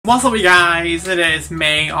What's up you guys, it is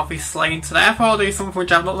me obviously, and today I thought I'll do something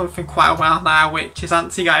which I've not done for quite a while now, which is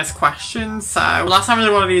answer you guys' questions. So last time I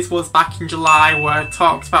did one of these was back in July where I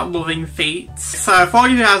talked about loving feet. So for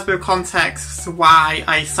you guys a bit of context as to why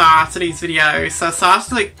I started these videos. So I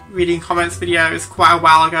started reading comments videos quite a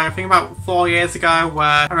while ago, I think about 4 years ago,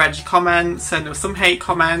 where I read your comments and there were some hate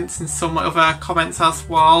comments and some other comments as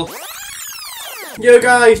well. Yo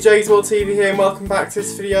guys, JayzWorld TV here and welcome back to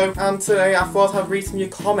this video, and today I thought I'd read some of your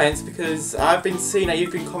comments because I've been seeing that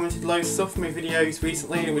you've been commenting loads of stuff on my videos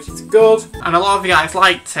recently, which is good, and a lot of you guys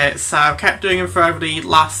liked it, so I kept doing them for over the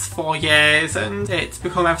last 4 years and it's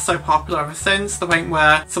become ever so popular ever since, the point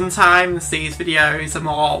where sometimes these videos are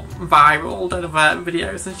more viral than other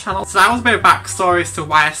videos on the channel. So that was a bit of backstory as to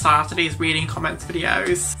why I started these reading comments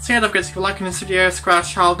videos. So yeah, don't forget to like this video, subscribe,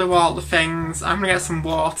 I'll do all the things. I'm gonna get some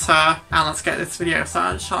water and let's get this video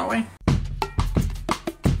started, shall we?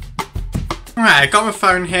 Alright, I've got my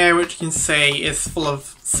phone here, which you can see is full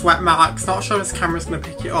of sweat marks. Not sure if this camera's going to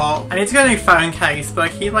pick it up. I need to get a new phone case, but I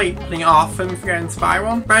keep putting it off and forgetting to buy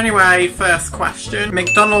one. But anyway, first question.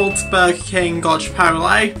 McDonald's, Burger King or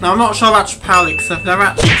Chipotle? Now I'm not sure about Chipotle because I've never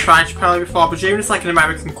actually tried Chipotle before. I presume it's an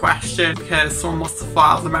American question because someone must have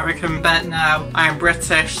thought I was American, but no, I am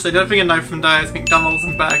British. So the only thing I know from those McDonald's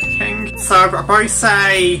and Burger King. So I'd probably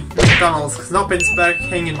say McDonald's because I've not been to Burger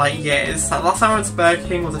King in years. So the last time I went to Burger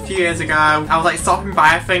King was a few years ago. I was stopping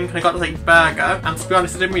by I think and I got this burger, and to be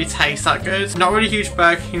honest it didn't really taste that good. Not really a huge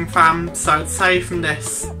Burger King fan, so I'd say from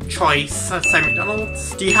this choice, I'd say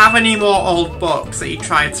McDonald's. Do you have any more old books that you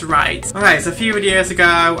tried to write? Okay, so a few videos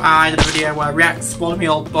ago I did a video where I reacted to one of my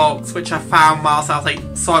old books which I found whilst I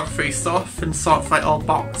was sorting through stuff and sorting through old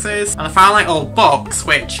boxes, and I found old books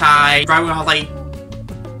which I wrote when I was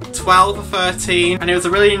 12 or 13, and it was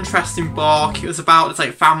a really interesting book. It was about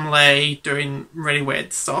this family doing really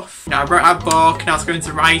weird stuff. You know, I wrote that book and I was going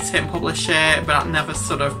to write it and publish it, but that never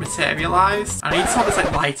sort of materialised. I need to sort this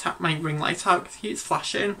light out, my ring light out because it keeps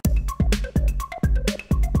flashing.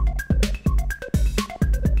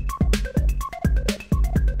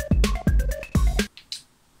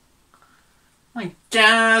 My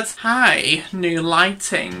God. Hi, new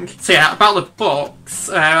lighting. So yeah, about the books,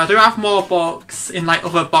 I do have more books in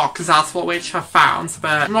other boxes as well which I've found,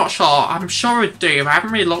 but I'm not sure. I'm sure I do, I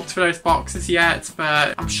haven't really looked through those boxes yet,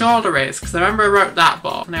 but I'm sure there is, because I remember I wrote that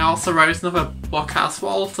book and I also wrote another book as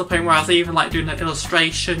well, to the point where I was even doing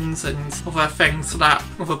illustrations and other things for that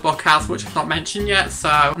other book as which I've not mentioned yet, so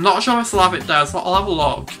I'm not sure if I still have it though, so I'll have a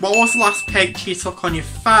look. What was the last picture you took on your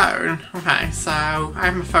phone? Okay, so I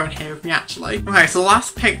have my phone here with me actually. Okay, so the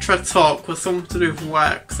last picture I took was something to do with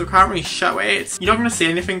work, so I can't really show it. You're not going to see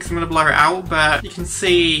anything because I'm going to blur it out, but you can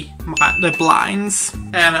see the blinds. So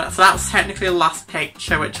that's technically the last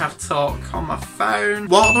picture which I've took on my phone.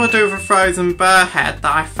 What do I do with a frozen bear head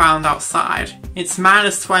that I found outside? It's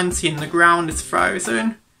 -20 and the ground is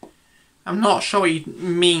frozen. I'm not sure what you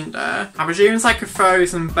mean there. I presume it's a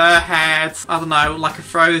frozen bear head, I don't know, a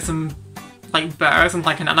frozen birds and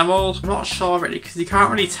an animal. I'm not sure really, because you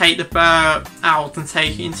can't really take the bird out and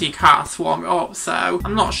take it into your car to warm it up, so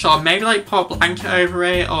I'm not sure. Maybe put a blanket over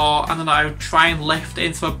it, or I don't know, try and lift it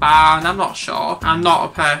into a barn. I'm not sure. I'm not a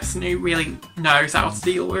person who really knows how to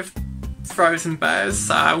deal with frozen bears,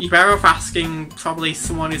 so you're better off asking probably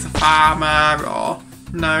someone who's a farmer or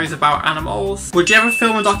knows about animals. Would you ever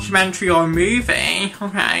film a documentary or a movie?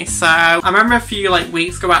 Okay, so I remember a few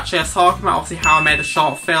weeks ago actually I was talking about obviously how I made a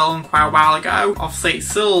short film quite a while ago. Obviously it's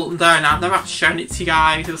still there now, I've never actually shown it to you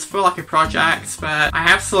guys. It was for a project, but I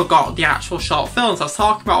have still got the actual short film, so I was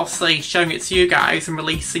talking about obviously showing it to you guys and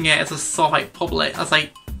releasing it as a sort of public, as I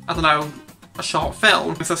don't know, a short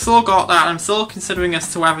film. So I've still got that, and I'm still considering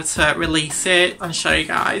as to whether to release it and show you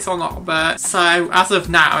guys or not, but so as of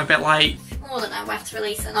now I'm a bit I don't know whether to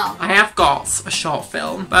release it or not. I have got a short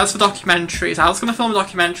film, but as for documentaries, I was going to film a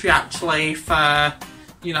documentary actually for,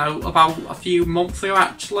 you know, about a few months ago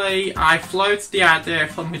actually. I floated the idea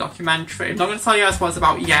of filming a documentary. I'm not going to tell you guys what it's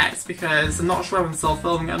about yet because I'm not sure if I'm still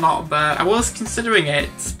filming it or not, but I was considering it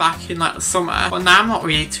back in the summer, but now I'm not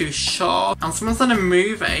really too sure. And someone's done a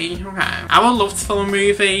movie. Okay, I would love to film a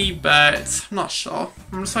movie, but I'm not sure.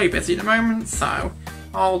 I'm just very busy at the moment, so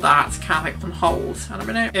all that kind of on hold in a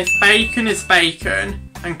minute. If bacon is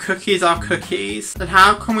bacon and cookies are cookies, then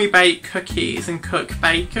how can we bake cookies and cook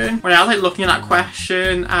bacon? When I was looking at that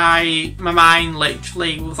question, my mind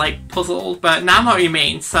literally was puzzled, but now I know what you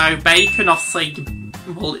mean. So bacon obviously,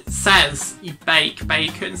 well it says you bake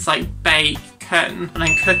bacon, it's bacon, and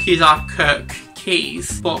then cookies are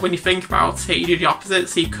cookies. But when you think about it, you do the opposite,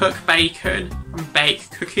 so you cook bacon and bake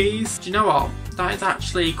cookies. Do you know what? That is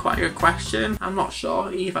actually quite a good question. I'm not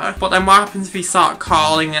sure either. But then what happens if you start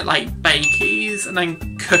calling it like bakies and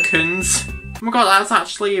then cookins? Oh my god, that's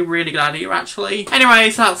actually a really good idea, actually.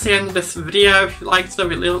 Anyway, so that's the end of this video. If you liked the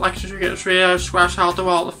video, like to get this video, smash out, do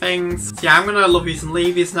all the things. So yeah, I'm gonna love yous and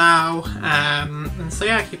leave yous now. And so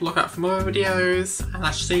yeah, keep a lookout for more videos. And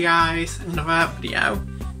I'll see you guys in another video.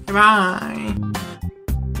 Goodbye.